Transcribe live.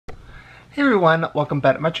Hey everyone, welcome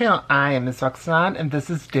back to my channel. I am Miss Roxanne and this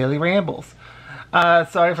is Daily Rambles.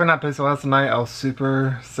 Sorry for not posting last night. I was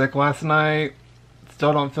super sick last night.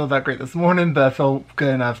 Still don't feel that great this morning, but I feel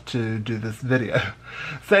good enough to do this video.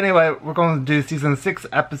 So anyway, we're going to do season 6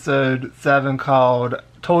 episode 7 called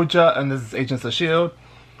Toldja, and this is Agents of S.H.I.E.L.D.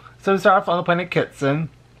 So we start off on the planet Kitson,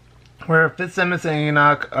 where Fitzsimmons and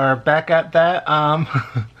Enoch are back at that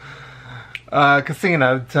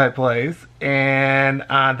casino type place, and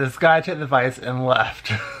this guy took the advice and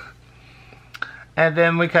left. And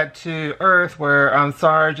then we cut to Earth, where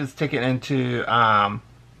Sarge is taken into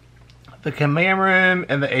the command room,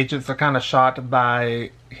 and the agents are kind of shocked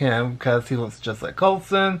by him because he looks just like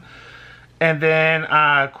Coulson. And then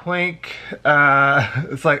Quink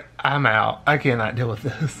is like, I'm out. I cannot deal with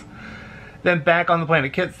this. Then back on the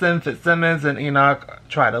planet Kitson, Fitzsimmons and Enoch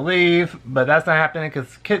try to leave, but that's not happening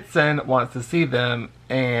because Kitson wants to see them,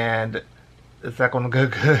 and it's not going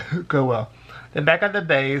to go well. Then back at the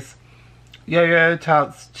base, Yo-Yo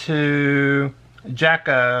talks to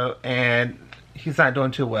Jacko, and he's not doing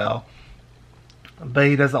too well, but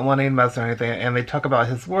he doesn't want any mess or anything, and they talk about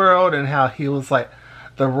his world and how he was like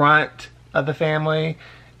the runt of the family,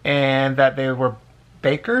 and that they were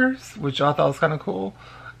bakers, which I thought was kind of cool.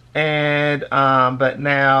 And but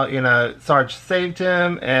now, you know, Sarge saved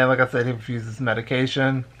him, and like I said, he refuses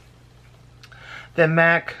medication. Then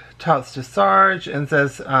Mac talks to Sarge and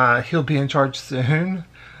says he'll be in charge soon,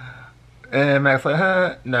 and Mac's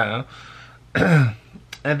like, no. And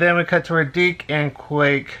then we cut to where Deke and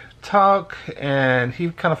Quake talk, and he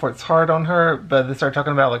kind of works hard on her, but they start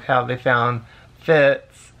talking about like how they found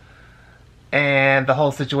Fitz and the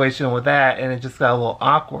whole situation with that, and it just got a little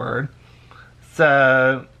awkward.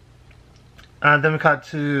 So then we cut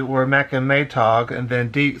to where Mac and May talk, and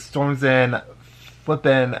then Deke storms in,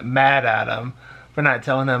 flipping mad at him for not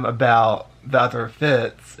telling him about the other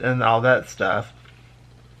Fitz and all that stuff.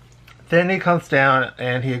 Then he comes down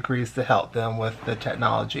and he agrees to help them with the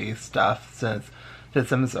technology stuff, since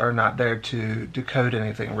Fitzsimmons are not there to decode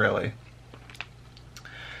anything really.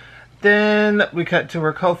 Then we cut to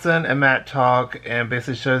where Coulson and Matt talk, and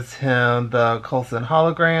basically shows him the Coulson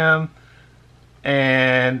hologram,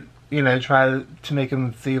 and you know, try to make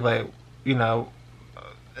him see, like, you know,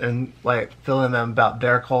 and like filling them about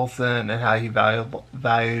their Coulson and how he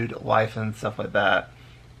valued life and stuff like that.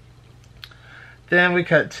 Then we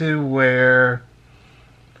cut to where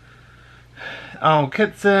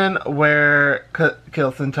Kitson, where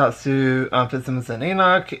Coulson talks to Fitzsimmons and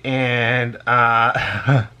Enoch, and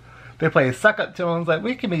they play suck up to him. It's like,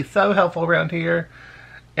 we can be so helpful around here,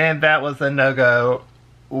 and that was a no-go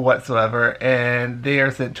whatsoever, and they are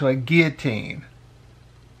sent to a guillotine.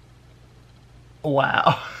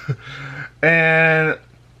 Wow. And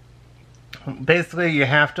basically you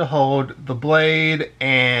have to hold the blade,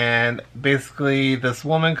 and basically this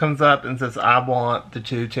woman comes up and says, I want the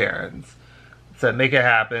 2 Terrans. So make it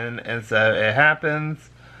happen, and so it happens.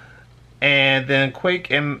 And then Quake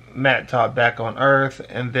and Matt talk back on Earth,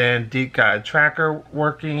 and then Deke got a tracker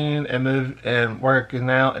working and working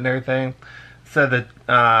out and everything. So the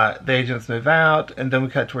agents move out, and then we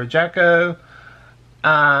cut to where Jacko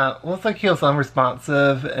looks like he was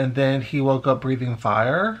unresponsive, and then he woke up breathing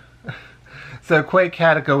fire. So Quake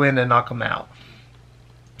had to go in and knock him out.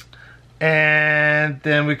 And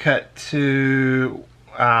then we cut to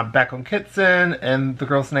back on Kitson, and the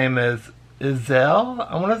girl's name is Izelle,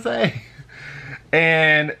 I want to say.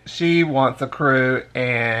 And she wants a crew,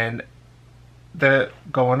 and they're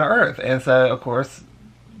going to Earth, and so of course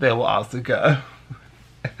they will also go.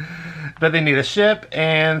 But they need a ship,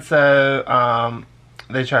 and so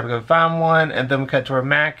they try to go find one, and then we cut to where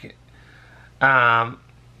Mac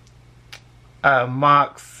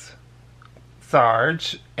mocks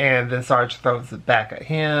Sarge, and then Sarge throws it back at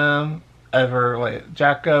him over like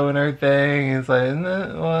Jacko and everything. He's like,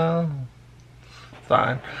 well,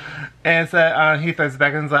 fine. And so he throws it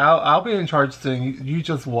back and he's like, I'll be in charge soon, you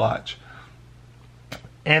just watch.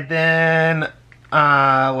 And then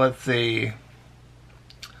let's see.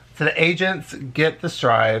 So the agents get the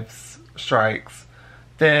strikes.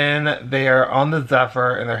 Then they are on the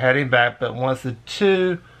Zephyr and they're heading back. But once the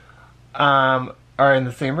 2 are in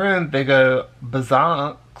the same room, they go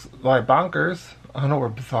bonkers. I don't know where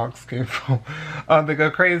bonkers came from. They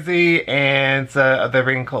go crazy, and so they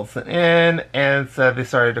bring Coulson in, and so they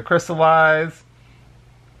started to crystallize.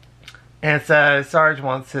 And so Sarge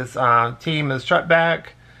wants his team, his truck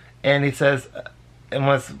back, and he says, and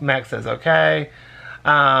once Max says okay,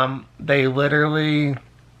 he literally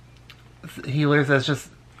says, just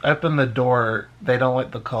open the door, they don't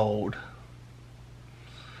like the cold.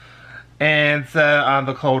 And so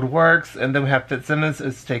the cold works, and then we have Fitzsimmons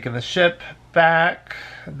is taking the ship back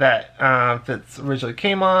that Fitz originally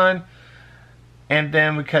came on. And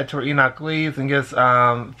then we cut to where Enoch leaves and gives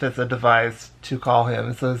Fitz a device to call him.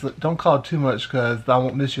 And says, don't call too much because I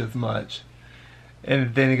won't miss you as much.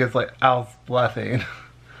 And then he goes like, I was bluffing.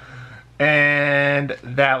 And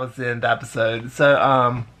that was the end of the episode.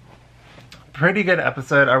 So, pretty good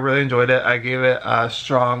episode. I really enjoyed it. I gave it a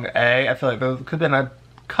strong A. I feel like there could have been a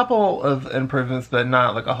couple of improvements, but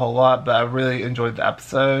not like a whole lot. But I really enjoyed the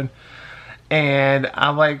episode. And I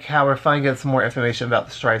like how we're finally getting some more information about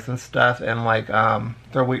the strikes and stuff, and like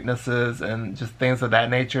their weaknesses and just things of that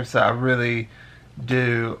nature. So I really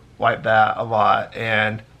do like that a lot.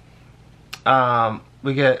 And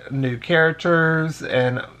we get new characters,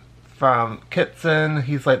 and from Kitson,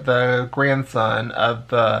 he's like the grandson of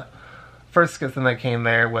the first Kitson that came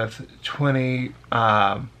there with 20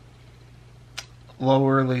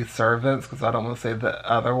 lowerly servants, because I don't want to say the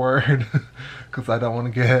other word because I don't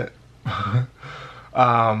want to get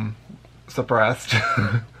suppressed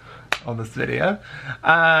on this video.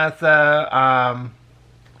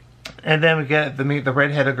 And then we get to meet the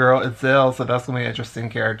redheaded girl, Izil, so that's gonna be an interesting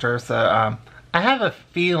character. So I have a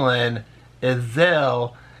feeling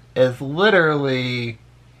Izil is literally,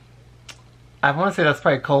 I want to say that's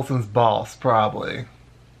probably Coulson's boss, probably,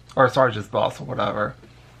 or Sarge's boss, or whatever.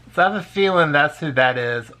 So I have a feeling that's who that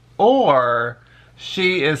is, or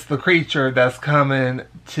she is the creature that's coming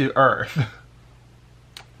to Earth.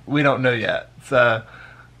 We don't know yet. So,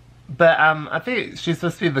 but I think she's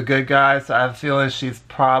supposed to be the good guy, so I have a feeling she's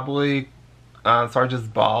probably Sarge's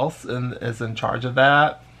boss and is in charge of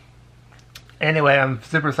that. Anyway, I'm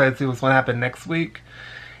super excited to see what's going to happen next week.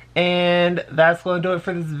 And that's going to do it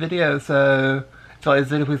for this video. So if you like this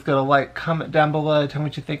video, please go to like, comment down below, tell me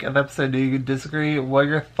what you think of the episode. Do you disagree? What are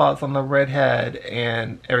your thoughts on the redhead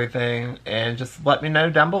and everything? And just let me know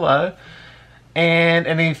down below. And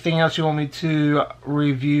anything else you want me to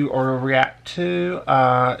review or react to,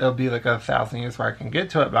 it'll be like 1,000 years where I can get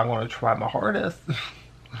to it, but I'm going to try my hardest.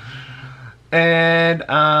 And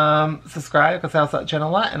subscribe because I helps out the channel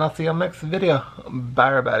a lot, and I'll see you on the next video. Bye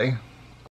everybody.